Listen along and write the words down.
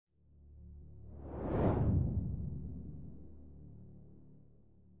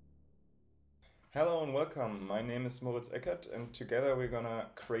Hello and welcome. My name is Moritz Eckert, and together we're gonna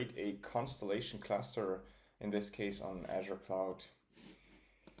create a Constellation cluster, in this case on Azure Cloud.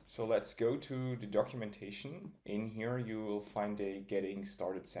 So let's go to the documentation. In here you will find a Getting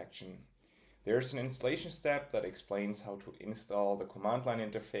Started section. There's an installation step that explains how to install the command line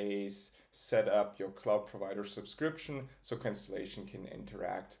interface, set up your cloud provider subscription so Constellation can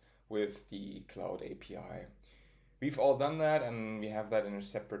interact with the cloud API. We've all done that, and we have that in a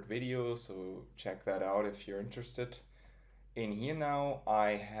separate video, so check that out if you're interested. In here now,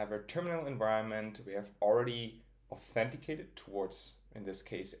 I have a terminal environment. We have already authenticated towards, in this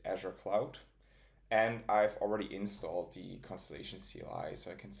case, Azure Cloud. And I've already installed the Constellation CLI. So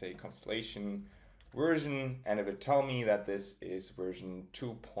I can say Constellation version, and it will tell me that this is version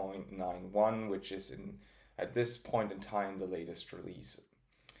 2.91, which is at this point in time the latest release.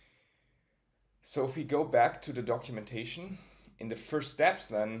 So if we go back to the documentation, in the first steps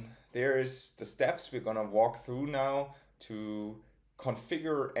then, there is the steps we're gonna walk through now to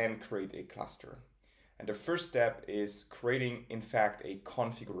configure and create a cluster. And the first step is creating, in fact, a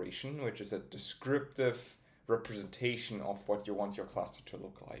configuration, which is a descriptive representation of what you want your cluster to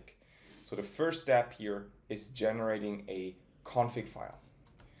look like. So the first step here is generating a config file.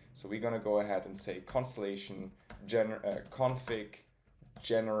 So we're gonna go ahead and say Constellation config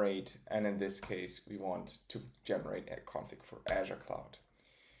generate, and in this case we want to generate a config for Azure Cloud.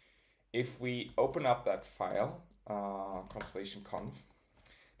 If we open up that file, Constellation conf,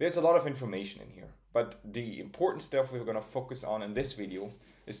 there's a lot of information in here, but the important stuff we're going to focus on in this video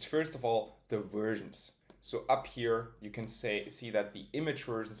is first of all the versions. So up here you can see that the image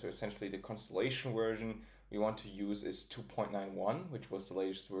version, so essentially the Constellation version we want to use is 2.91, which was the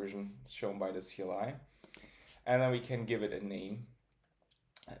latest version shown by the CLI, and then we can give it a name.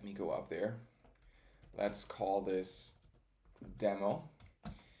 Let me go up there. Let's call this demo.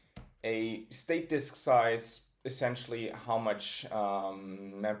 A state disk size, essentially how much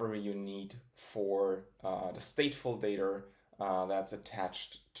memory you need for the stateful data that's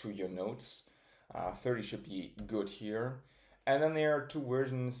attached to your nodes. 30 should be good here. And then there are two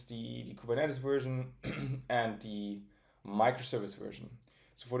versions, the Kubernetes version and the microservice version.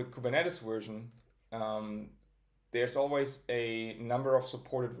 So for the Kubernetes version, there's always a number of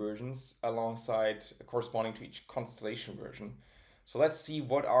supported versions alongside corresponding to each Constellation version. So let's see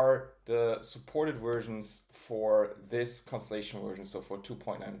what are the supported versions for this Constellation version, so for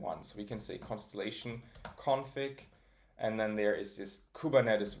 2.91. So we can say Constellation config, and then there is this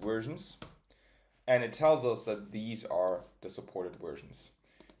Kubernetes versions, and it tells us that these are the supported versions.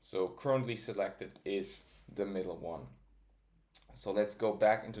 So currently selected is the middle one. So let's go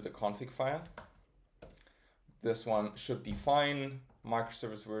back into the config file. This one should be fine.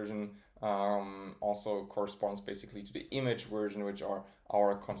 Microservice version also corresponds basically to the image version, which are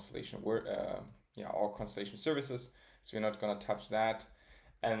our Constellation our Constellation services. So we're not going to touch that.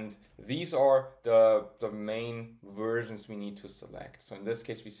 And these are the main versions we need to select. So in this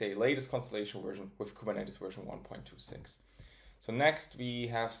case, we say latest Constellation version with Kubernetes version 1.26. So next we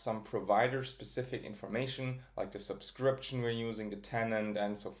have some provider specific information like the subscription we're using, the tenant,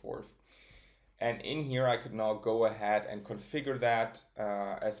 and so forth. And in here, I could now go ahead and configure that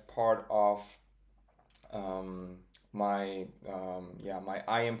as part of my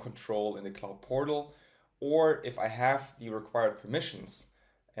IAM control in the cloud portal. Or if I have the required permissions,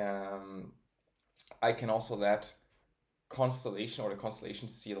 I can also let Constellation or the Constellation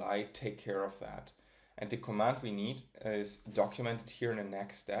CLI take care of that. And the command we need is documented here in the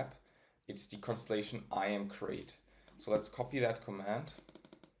next step. It's the Constellation IAM create. So let's copy that command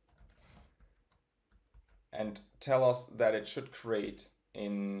and tell us that it should create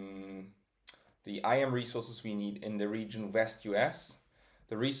in the IAM resources we need in the region West US.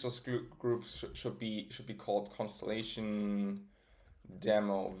 The resource group should be called Constellation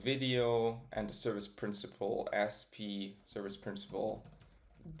Demo Video, and the service principal SP service principal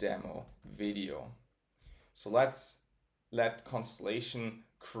Demo Video. So let's let Constellation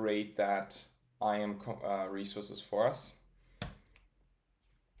create that IAM resources for us.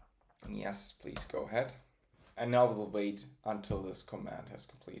 And yes, please go ahead. And now we'll wait until this command has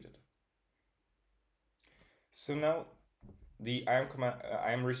completed. So now the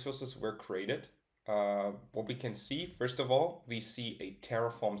IAM resources were created. What we can see, first of all, we see a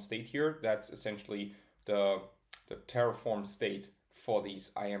Terraform state here. That's essentially the Terraform state for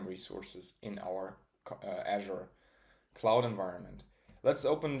these IAM resources in our Azure cloud environment. Let's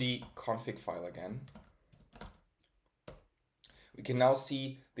open the config file again. We can now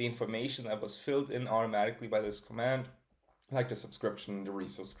see the information that was filled in automatically by this command, like the subscription, the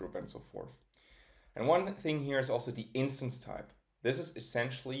resource group, and so forth. And one thing here is also the instance type. This is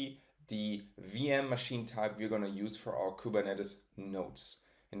essentially the VM machine type we're going to use for our Kubernetes nodes.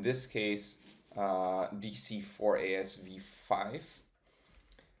 In this case, DC4ASV5.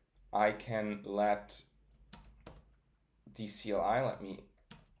 I can let the CLI,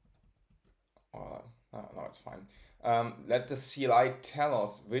 no, it's fine. Let the CLI tell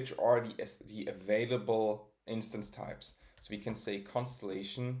us which are the available instance types. So we can say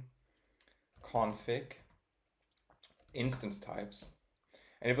Constellation config instance types,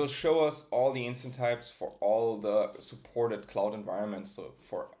 and it will show us all the instance types for all the supported cloud environments. So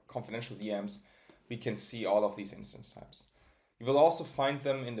for confidential VMs, we can see all of these instance types. You will also find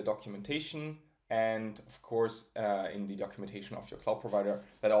them in the documentation, and of course in the documentation of your cloud provider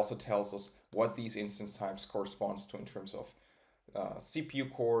that also tells us what these instance types corresponds to in terms of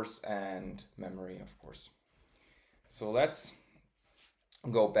CPU cores and memory, of course. So let's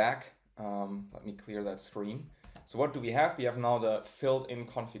go back. Let me clear that screen. So what do we have? We have now the filled in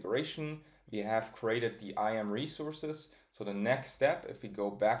configuration. We have created the IAM resources. So the next step, if we go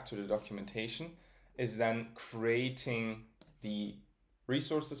back to the documentation, is then creating the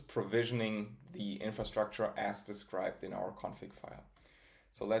resources, provisioning the infrastructure as described in our config file.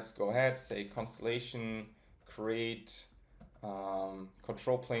 So let's go ahead, say Constellation, create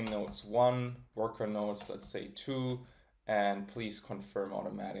control plane nodes 1, worker nodes, let's say 2, and please confirm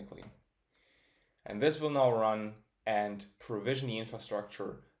automatically. And this will now run and provision the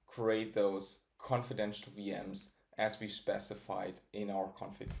infrastructure, create those confidential VMs as we specified in our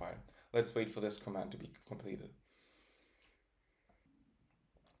config file. Let's wait for this command to be completed.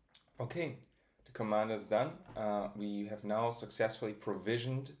 Okay, the command is done. We have now successfully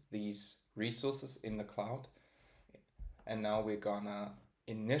provisioned these resources in the cloud. And now we're gonna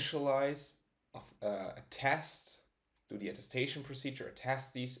initialize a test, do the attestation procedure,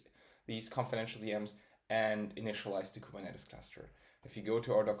 test these confidential VMs, and initialize the Kubernetes cluster. If you go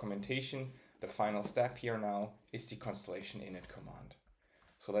to our documentation, the final step here now is the Constellation init command.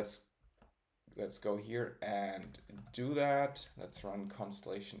 So let's go here and do that. Let's run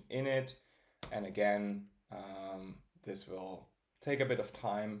Constellation init, and again, this will take a bit of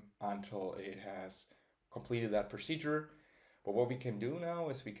time until it has completed that procedure. But what we can do now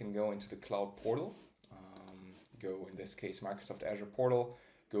is we can go into the cloud portal, go in this case Microsoft Azure portal,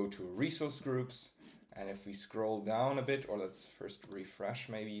 go to resource groups, and if we scroll down a bit, or let's first refresh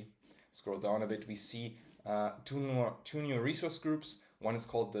maybe, scroll down a bit, we see two new resource groups. One is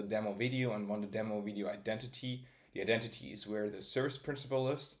called the demo video and one the demo video identity. The identity is where the service principal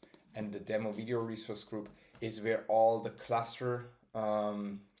lives, and the demo video resource group is where all the cluster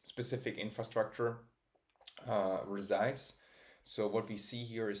specific infrastructure resides. So what we see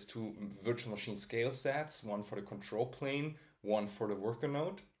here is two virtual machine scale sets, one for the control plane, one for the worker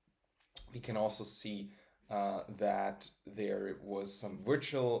node. We can also see that there was some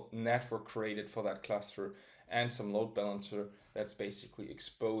virtual network created for that cluster and some load balancer that's basically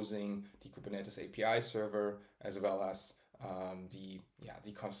exposing the Kubernetes API server as well as the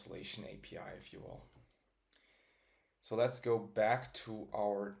Constellation API, if you will. So let's go back to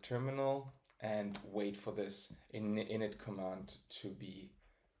our terminal and wait for this init command to be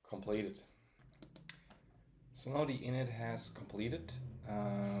completed. So now the init has completed.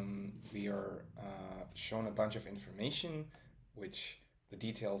 We are shown a bunch of information, which the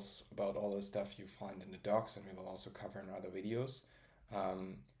details about all this stuff you find in the docs, and we will also cover in other videos.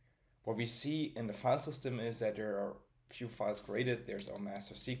 What we see in the file system is that there are a few files created. There's our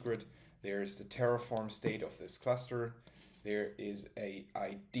master secret. There's the Terraform state of this cluster. There is a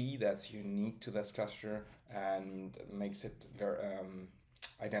ID that's unique to this cluster and makes it very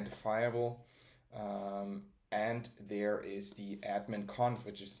identifiable. And there is the admin conf,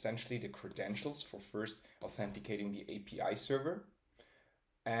 which is essentially the credentials for first authenticating the API server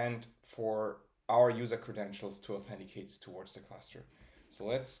and for our user credentials to authenticate towards the cluster. So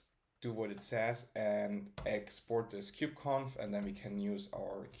let's do what it says and export this kubeconf, and then we can use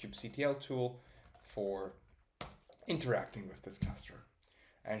our kubectl tool for interacting with this cluster.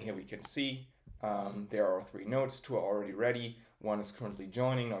 And here we can see there are 3 nodes, 2 are already ready, 1 is currently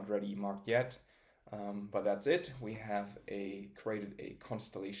joining, not ready marked yet. But that's it. We have created a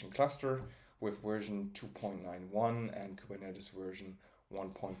Constellation cluster with version 2.91 and Kubernetes version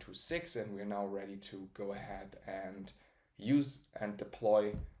 1.26, and we're now ready to go ahead and use and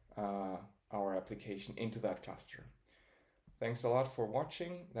deploy our application into that cluster. Thanks a lot for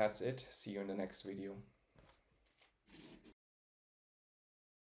watching. That's it. See you in the next video.